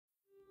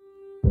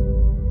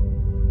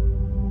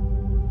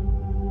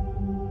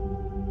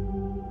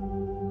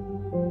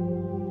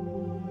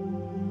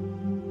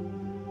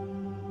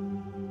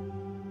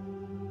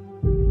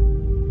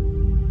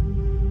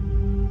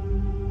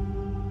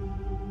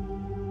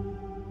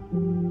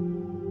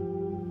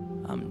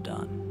I'm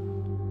done.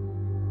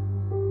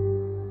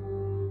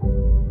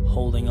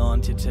 Holding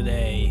on to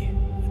today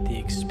at the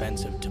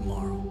expense of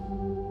tomorrow.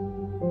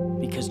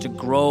 Because to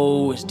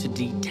grow is to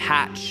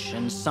detach,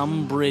 and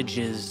some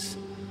bridges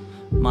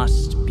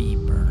must be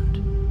burned.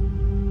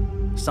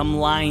 Some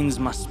lines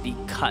must be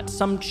cut.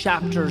 Some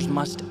chapters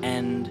must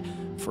end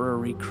for a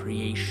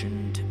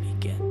recreation to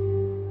begin.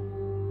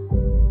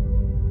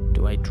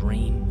 Do I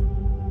dream?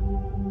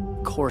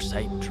 Of course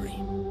I dream.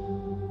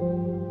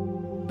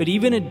 But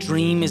even a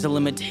dream is a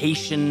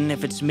limitation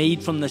if it's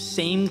made from the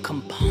same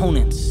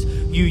components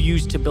you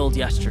used to build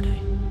yesterday.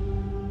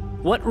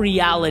 What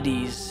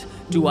realities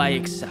do I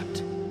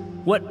accept?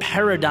 What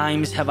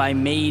paradigms have I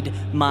made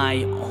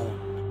my own?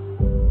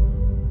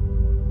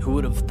 Who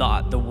would have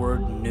thought the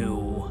word new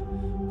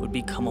would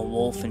become a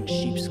wolf in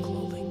sheep's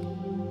clothing?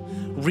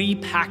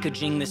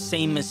 Repackaging the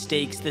same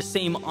mistakes, the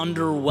same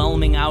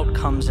underwhelming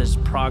outcomes as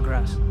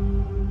progress.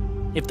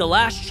 If the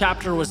last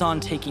chapter was on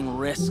taking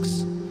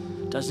risks,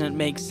 doesn't it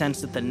make sense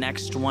that the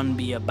next one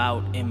be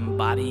about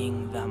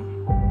embodying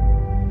them?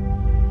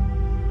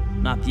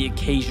 Not the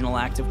occasional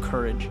act of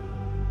courage,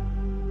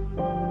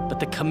 but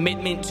the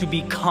commitment to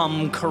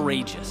become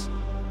courageous.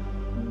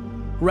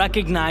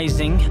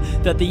 Recognizing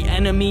that the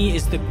enemy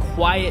is the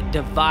quiet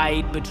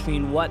divide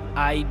between what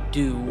I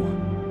do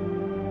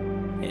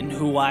and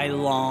who I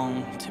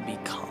long to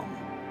become.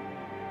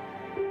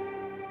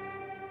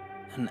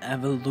 An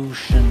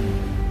evolution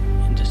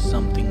into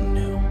something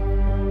new.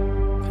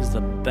 Because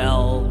the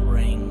bell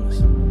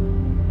rings,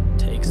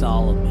 takes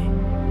all of me.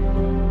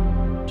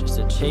 Just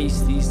to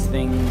chase these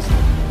things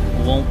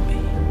won't be.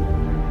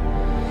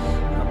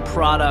 A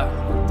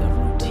product of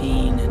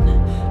routine,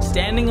 and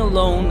standing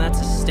alone, that's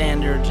a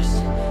standard,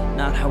 just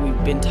not how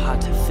we've been taught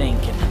to think.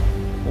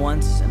 And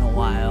once in a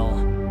while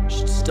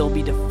should still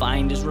be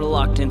defined as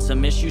reluctance, a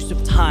misuse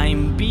of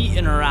time, be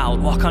in or out,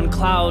 walk on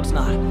clouds,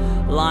 not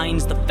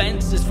lines. The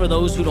fence is for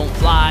those who don't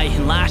fly.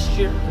 And last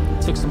year, I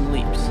took some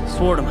leaps,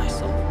 swore to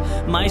myself,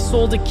 my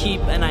soul to keep,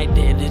 and I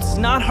did. It's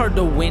not hard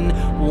to win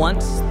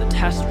once. The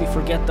test we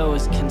forget though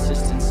is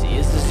consistency.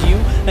 Is this you?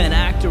 An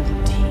act of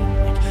routine?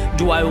 Like,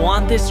 do I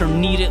want this or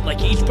need it?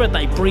 Like each breath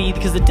I breathe,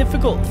 because the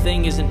difficult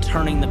thing isn't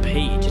turning the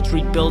page, it's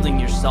rebuilding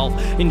yourself.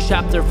 In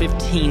chapter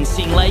 15,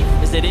 seeing life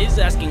as it is,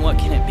 asking what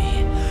can it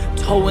be?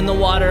 Toe in the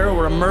water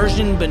or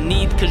immersion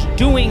beneath, because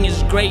doing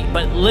is great,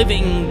 but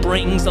living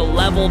brings a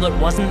level that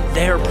wasn't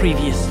there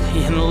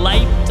previously. And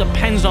life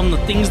depends on the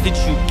things that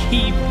you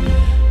keep.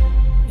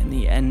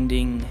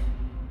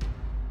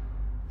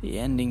 The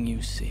ending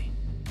you see.